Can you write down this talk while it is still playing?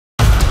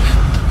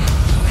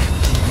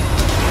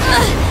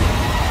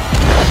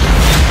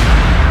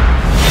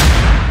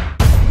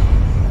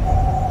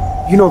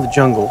You know the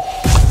jungle.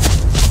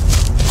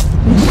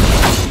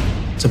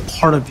 It's a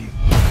part of you.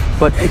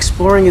 But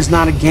exploring is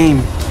not a game.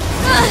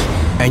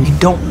 And you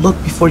don't look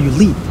before you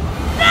leap.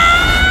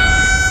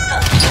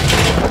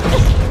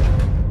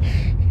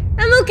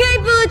 I'm okay,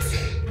 Boots.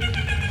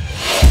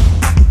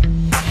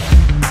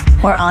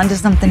 We're on to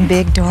something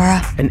big,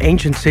 Dora. An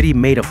ancient city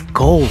made of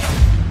gold.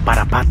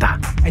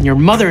 Parapata. And your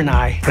mother and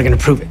I are gonna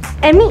prove it.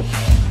 And me.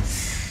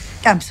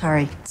 I'm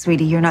sorry,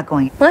 sweetie, you're not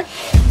going. What?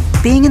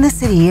 Being in the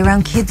city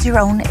around kids your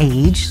own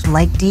age,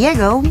 like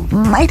Diego,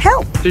 might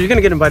help. So you're gonna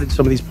get invited to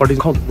some of these parties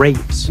called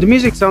raves. The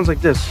music sounds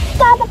like this.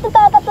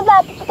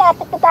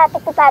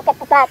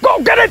 Go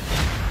get it!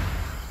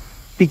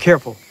 Be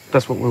careful.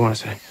 That's what we want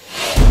to say.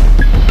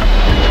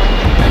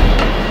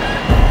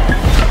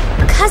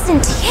 Cousin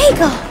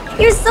Diego,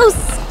 you're so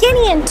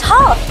skinny and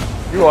tall.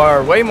 You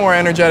are way more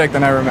energetic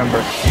than I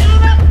remember.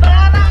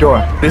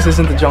 Dora, this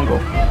isn't the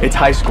jungle. It's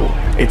high school.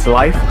 It's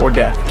life or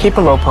death. Keep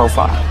a low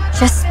profile.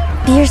 Just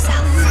be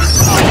yourself.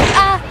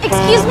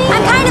 Excuse me?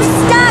 I'm kind of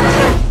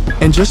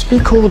stuck. And just be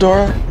cool,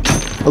 Dora.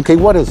 Okay,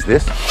 what is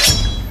this?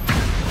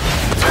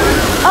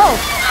 Oh.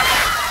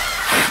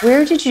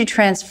 Where did you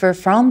transfer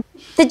from?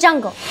 The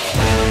jungle.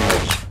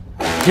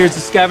 Here's the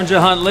scavenger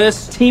hunt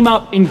list. Team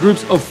up in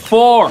groups of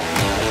 4.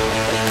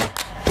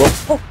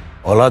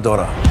 Hola,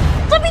 Dora.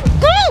 Let me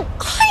go!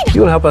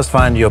 You'll help us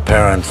find your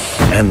parents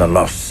and the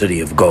lost city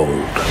of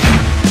gold.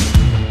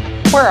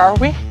 Where are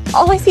we?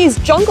 All I see is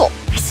jungle.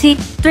 I see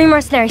 3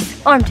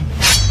 mercenaries, armed.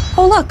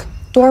 Oh, look.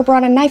 Dora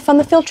brought a knife on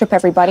the field trip,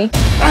 everybody.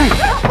 Hey,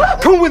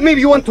 come with me if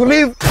you want to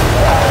live.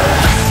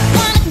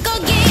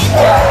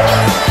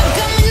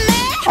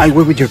 I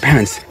were with your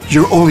parents.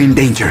 You're all in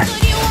danger.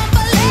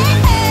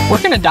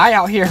 We're gonna die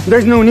out here.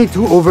 There's no need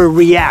to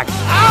overreact.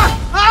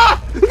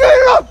 Get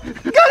it up!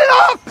 Get it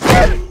up!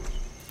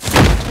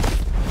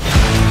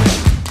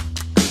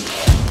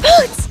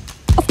 Boots!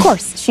 Of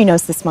course, she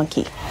knows this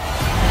monkey.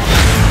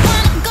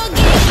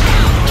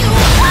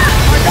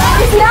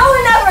 It's now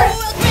or never!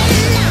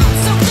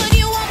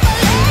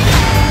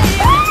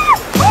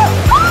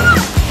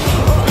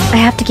 I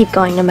have to keep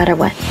going no matter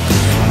what.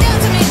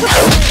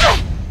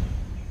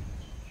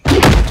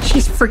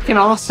 She's freaking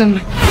awesome.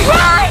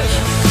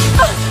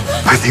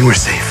 I think we're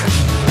safe.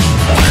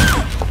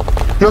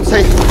 Not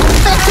safe!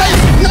 Not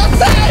safe! Not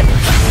safe!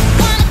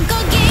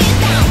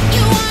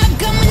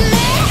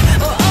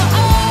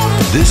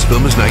 This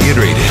film is not yet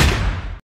rated.